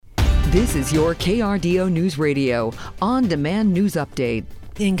This is your KRDO News Radio on-demand news update.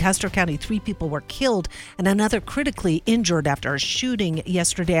 In Custer County, 3 people were killed and another critically injured after a shooting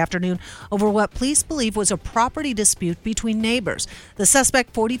yesterday afternoon over what police believe was a property dispute between neighbors. The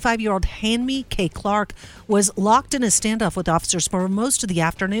suspect, 45-year-old Hanmi K. Clark, was locked in a standoff with officers for most of the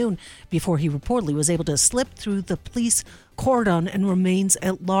afternoon before he reportedly was able to slip through the police cordon and remains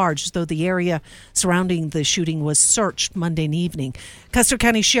at large, though the area surrounding the shooting was searched Monday evening. Custer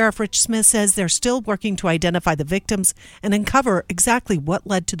County Sheriff Rich Smith says they're still working to identify the victims and uncover exactly what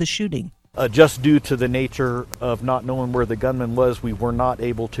led to the shooting. Just due to the nature of not knowing where the gunman was, we were not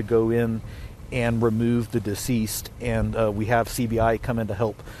able to go in and remove the deceased, and we have CBI come in to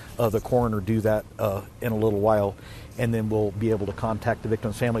help the coroner do that in a little while, and then we'll be able to contact the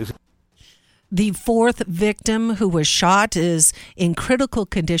victims' families. The 4th victim who was shot is in critical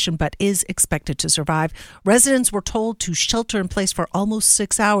condition but is expected to survive. Residents were told to shelter in place for almost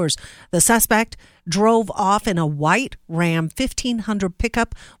 6 hours. The suspect drove off in a white Ram 1500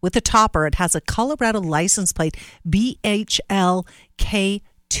 pickup with a topper. It has a Colorado license plate BHL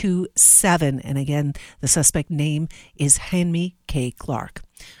K27. And again, the suspect name is Hanmi K. Clark.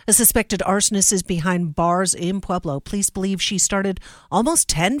 A suspected arsonist is behind bars in Pueblo. Police believe she started almost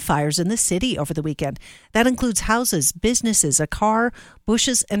 10 fires in the city over the weekend. That includes houses, businesses, a car,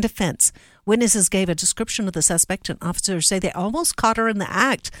 bushes, and a fence. Witnesses gave a description of the suspect, and officers say they almost caught her in the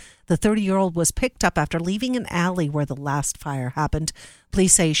act. The 30-year-old was picked up after leaving an alley where the last fire happened.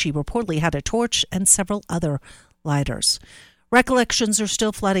 Police say she reportedly had a torch and several other lighters. Recollections are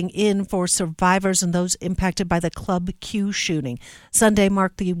still flooding in for survivors and those impacted by the Club Q shooting. Sunday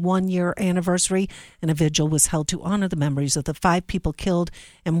marked the 1-year anniversary, and a vigil was held to honor the memories of the 5 people killed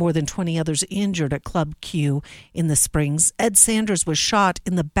and more than 20 others injured at Club Q in the Springs. Ed Sanders was shot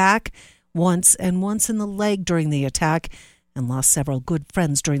in the back once and once in the leg during the attack and lost several good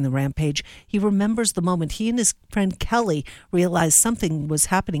friends during the rampage. He remembers the moment he and his friend Kelly realized something was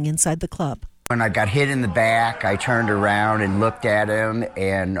happening inside the club. When I got hit in the back, I turned around and looked at him,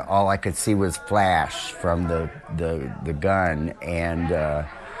 and all I could see was flash from the gun, and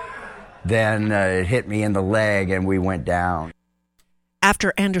then it hit me in the leg, and we went down.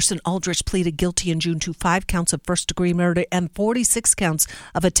 After Anderson Aldrich pleaded guilty in June to 5 counts of first-degree murder and 46 counts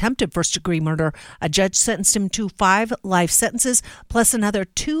of attempted first-degree murder, a judge sentenced him to 5 life sentences plus another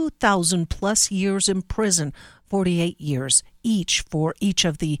 2,000-plus years in prison, 48 years each for each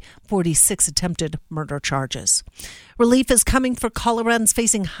of the 46 attempted murder charges. Relief is coming for Coloradans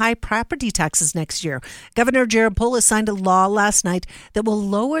facing high property taxes next year. Governor Jared Polis signed a law last night that will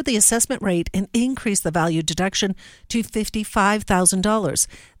lower the assessment rate and increase the value deduction to $55,000.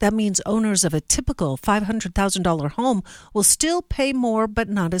 That means owners of a typical $500,000 home will still pay more, but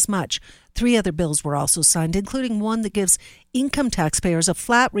not as much. 3 other bills were also signed, including one that gives income taxpayers a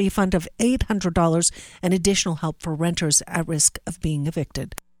flat refund of $800 and additional help for renters at risk of being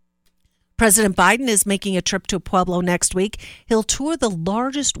evicted. President Biden is making a trip to Pueblo next week. He'll tour the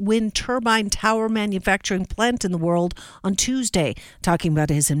largest wind turbine tower manufacturing plant in the world on Tuesday, talking about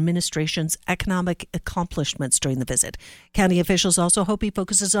his administration's economic accomplishments during the visit. County officials also hope he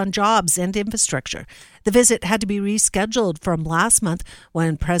focuses on jobs and infrastructure. The visit had to be rescheduled from last month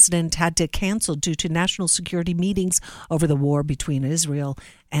when President had to cancel due to national security meetings over the war between Israel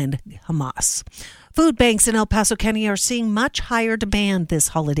and Hamas. Food banks in El Paso County are seeing much higher demand this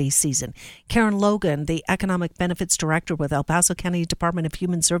holiday season. Karen Logan, the Economic Benefits Director with El Paso County Department of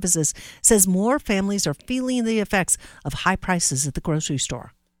Human Services, says more families are feeling the effects of high prices at the grocery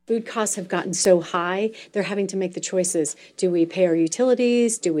store. Food costs have gotten so high, they're having to make the choices. Do we pay our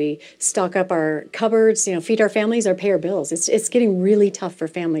utilities? Do we stock up our cupboards, feed our families, or pay our bills? It's getting really tough for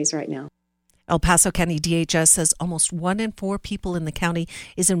families right now. El Paso County DHS says almost 1 in 4 people in the county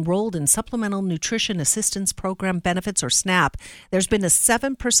is enrolled in Supplemental Nutrition Assistance Program benefits, or SNAP. There's been a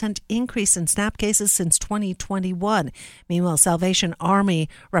 7% increase in SNAP cases since 2021. Meanwhile, Salvation Army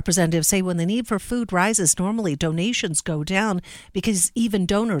representatives say when the need for food rises, normally donations go down because even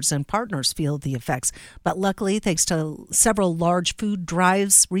donors and partners feel the effects. But luckily, thanks to several large food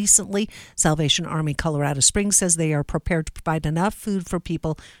drives recently, Salvation Army Colorado Springs says they are prepared to provide enough food for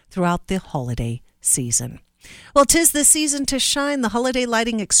people throughout the holiday season. Well, 'tis the season to shine. The holiday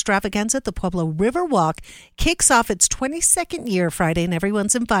lighting extravaganza at the Pueblo Riverwalk kicks off its 22nd year Friday, and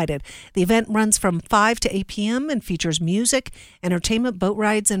everyone's invited. The event runs from 5 to 8 p.m. and features music, entertainment, boat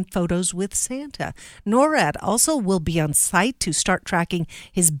rides, and photos with Santa. NORAD also will be on site to start tracking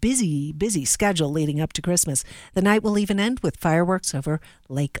his busy schedule leading up to Christmas. The night will even end with fireworks over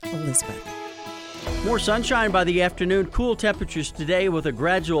Lake Elizabeth. More sunshine by the afternoon, cool temperatures today with a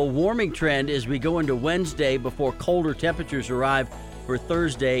gradual warming trend as we go into Wednesday before colder temperatures arrive for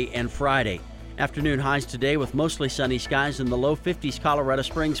Thursday and Friday. Afternoon highs today with mostly sunny skies in the low 50s, Colorado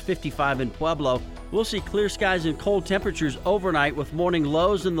Springs, 55 in Pueblo. We'll see clear skies and cold temperatures overnight with morning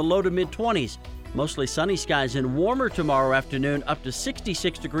lows in the low to mid-20s. Mostly sunny skies and warmer tomorrow afternoon, up to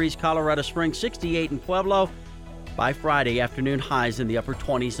 66 degrees, Colorado Springs, 68 in Pueblo. By Friday, afternoon highs in the upper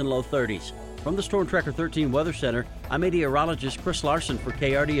 20s and low 30s. From the Storm Tracker 13 Weather Center, I'm meteorologist Chris Larson for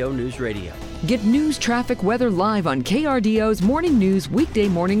KRDO News Radio. Get news, traffic, weather live on KRDO's Morning News weekday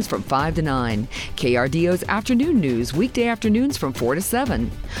mornings from 5 to 9. KRDO's Afternoon News weekday afternoons from 4 to 7.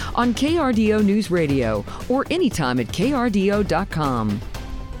 On KRDO News Radio or anytime at krdo.com.